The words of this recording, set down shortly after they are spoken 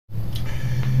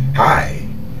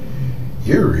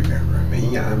You remember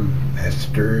me, I'm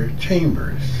Esther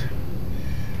Chambers.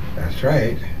 That's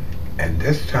right. And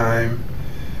this time,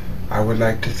 I would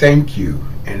like to thank you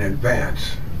in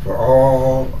advance for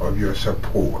all of your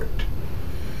support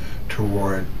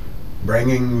toward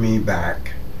bringing me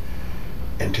back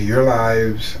into your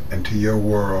lives and to your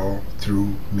world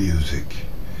through music.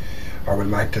 I would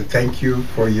like to thank you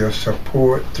for your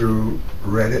support through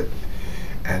Reddit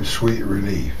and Sweet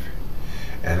Relief.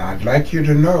 And I'd like you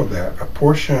to know that a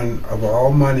portion of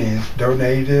all monies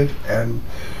donated and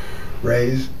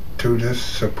raised to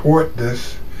support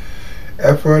this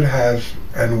effort has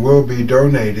and will be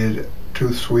donated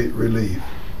to Sweet Relief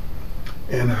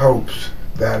in hopes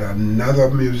that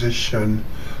another musician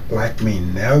like me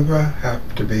never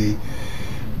have to be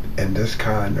in this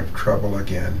kind of trouble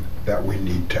again, that we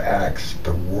need to ask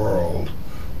the world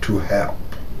to help.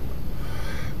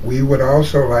 We would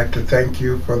also like to thank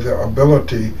you for the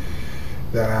ability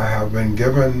that I have been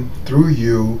given through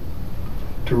you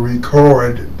to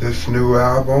record this new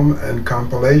album and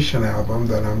compilation album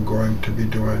that I'm going to be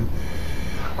doing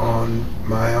on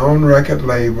my own record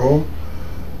label,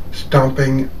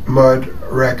 Stomping Mud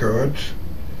Records,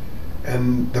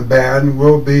 and the band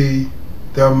will be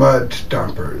the Mud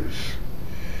Stompers.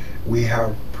 We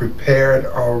have prepared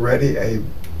already a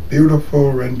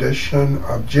beautiful rendition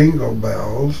of Jingle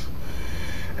Bells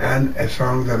and a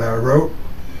song that I wrote,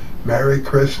 Merry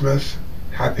Christmas,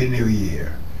 Happy New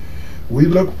Year. We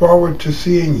look forward to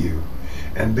seeing you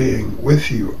and being with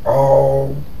you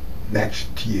all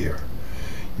next year.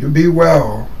 You be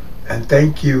well, and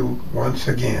thank you once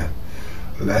again,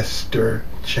 Lester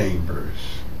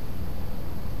Chambers.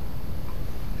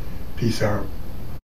 Peace out.